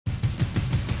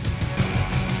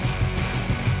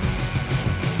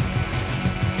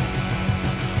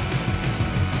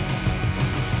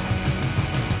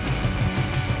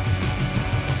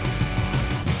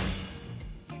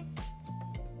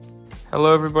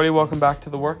Hello everybody, welcome back to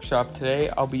the workshop. Today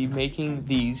I'll be making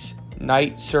these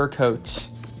Knight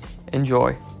Surcoats.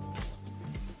 Enjoy.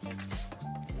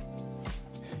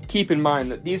 Keep in mind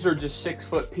that these are just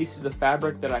 6-foot pieces of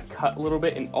fabric that I cut a little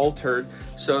bit and altered,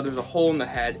 so there's a hole in the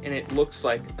head and it looks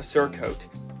like a surcoat.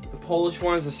 The Polish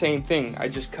one is the same thing. I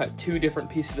just cut 2 different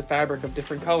pieces of fabric of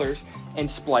different colors and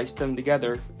spliced them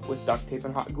together with duct tape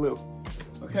and hot glue.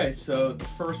 Okay, so the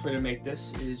first way to make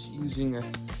this is using a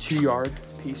 2-yard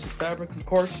piece of fabric, of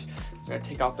course. I'm gonna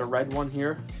take out the red one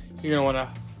here. You're gonna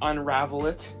wanna unravel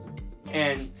it.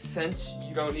 And since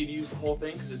you don't need to use the whole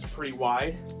thing because it's pretty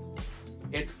wide,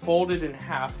 it's folded in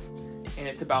half and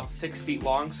it's about 6 feet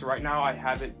long. So right now I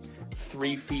have it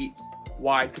 3 feet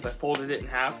wide because I folded it in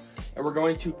half. And we're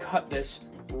going to cut this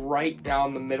right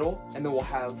down the middle, and then we'll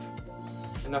have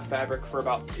enough fabric for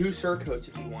about 2 surcoats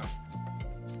if you want.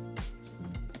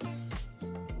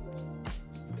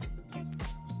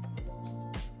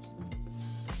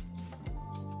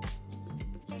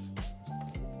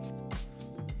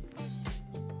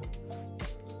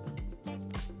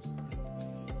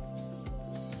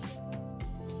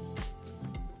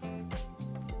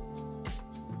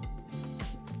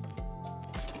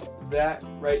 That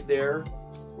right there,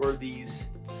 where these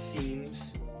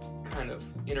seams kind of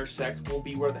intersect, will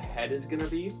be where the head is gonna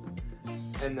be.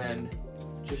 And then,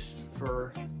 just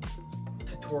for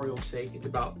tutorial sake, it's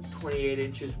about 28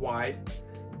 inches wide,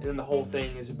 and then the whole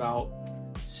thing is about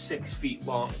 6 feet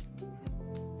long.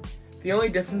 The only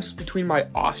difference between my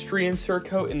Austrian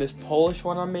surcoat and this Polish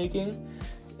one I'm making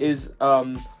is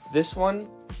this one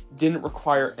didn't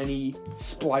require any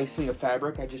splicing of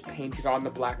fabric. I just painted on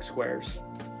the black squares.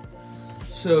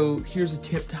 So here's a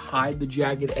tip to hide the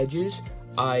jagged edges.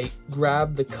 I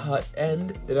grabbed the cut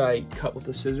end that I cut with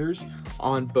the scissors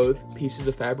on both pieces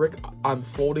of fabric. I'm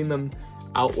folding them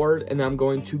outward and I'm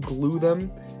going to glue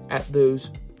them at those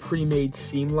pre-made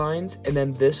seam lines, and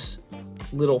then this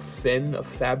little fin of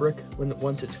fabric,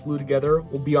 once it's glued together,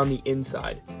 will be on the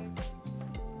inside.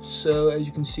 So as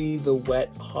you can see, the wet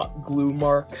hot glue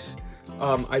marks,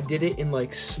 I did it in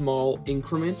like small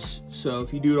increments, so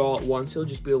if you do it all at once, it'll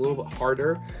just be a little bit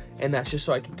harder, and that's just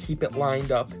so I can keep it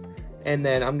lined up. And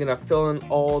then I'm gonna fill in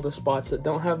all the spots that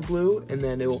don't have glue, and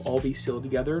then it will all be sealed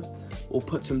together. We'll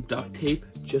put some duct tape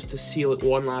just to seal it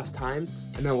one last time,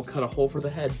 and then we'll cut a hole for the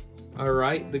head. All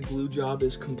right, the glue job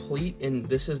is complete, and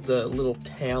this is the little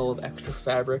tail of extra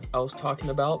fabric I was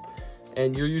talking about.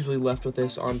 And you're usually left with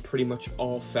this on pretty much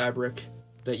all fabric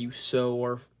that you sew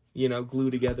or glue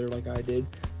together like I did.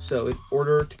 So in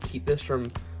order to keep this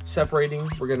from separating,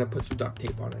 we're gonna put some duct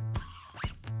tape on it.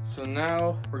 So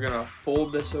now we're gonna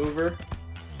fold this over.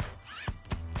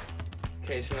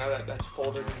 Okay, so now that's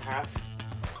folded in half.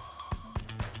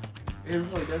 It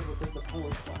really does look like the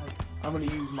Polish flag. I'm gonna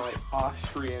use my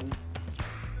Austrian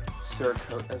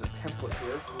surcoat as a template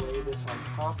here. Lay this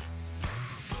on top.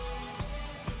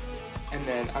 And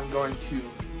then I'm going to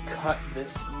cut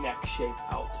this neck shape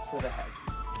out for the head.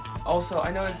 Also,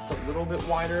 I noticed it's a little bit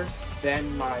wider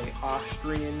than my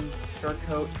Austrian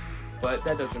surcoat, but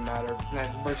that doesn't matter. And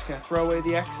then we're just gonna throw away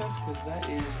the excess because that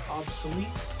is obsolete.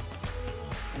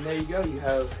 And there you go, you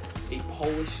have a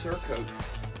Polish surcoat.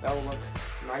 That will look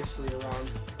nicely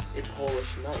around a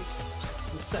Polish knight.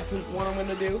 The second one I'm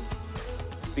gonna do,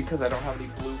 because I don't have any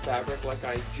blue fabric like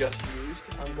I just used,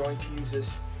 I'm going to use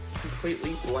this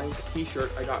completely blank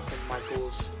t-shirt I got from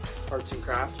Michael's Arts and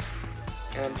Crafts.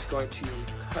 And I'm just going to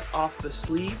cut off the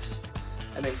sleeves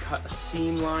and then cut a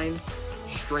seam line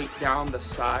straight down the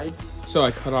side. So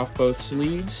I cut off both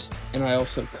sleeves, and I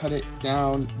also cut it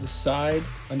down the side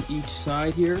on each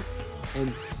side here.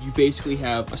 And you basically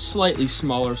have a slightly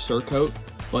smaller surcoat,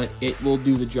 but it will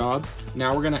do the job.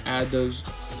 Now we're gonna add those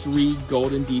 3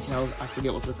 golden details. I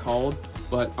forget what they're called,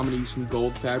 but I'm gonna use some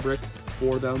gold fabric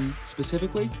for them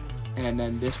specifically. And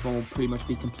then this one will pretty much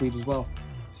be complete as well.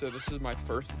 So this is my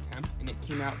first attempt, and it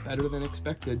came out better than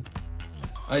expected.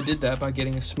 I did that by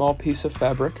getting a small piece of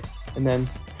fabric and then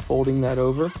folding that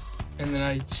over. And then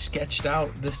I sketched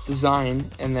out this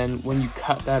design, and then when you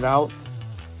cut that out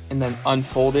and then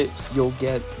unfold it, you'll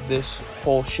get this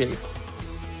whole shape.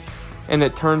 And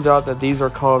it turns out that these are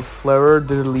called fleur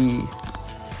de lis.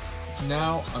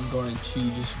 Now I'm going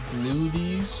to just glue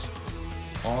these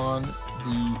on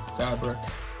the fabric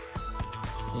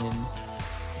in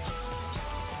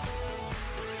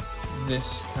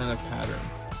this kind of pattern.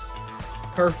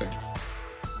 Perfect.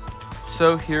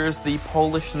 So here's the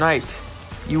Polish knight.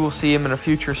 You will see him in a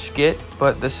future skit,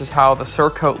 but this is how the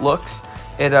surcoat looks.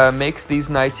 It makes these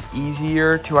knights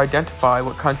easier to identify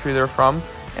what country they're from,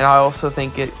 and I also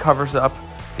think it covers up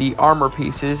the armor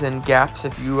pieces and gaps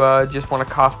if you just want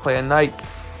to cosplay a knight.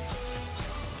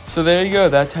 So there you go.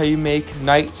 That's how you make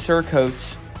Knight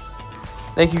Surcoats.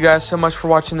 Thank you guys so much for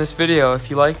watching this video. If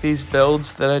you like these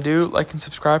builds that I do, like and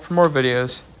subscribe for more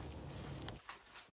videos.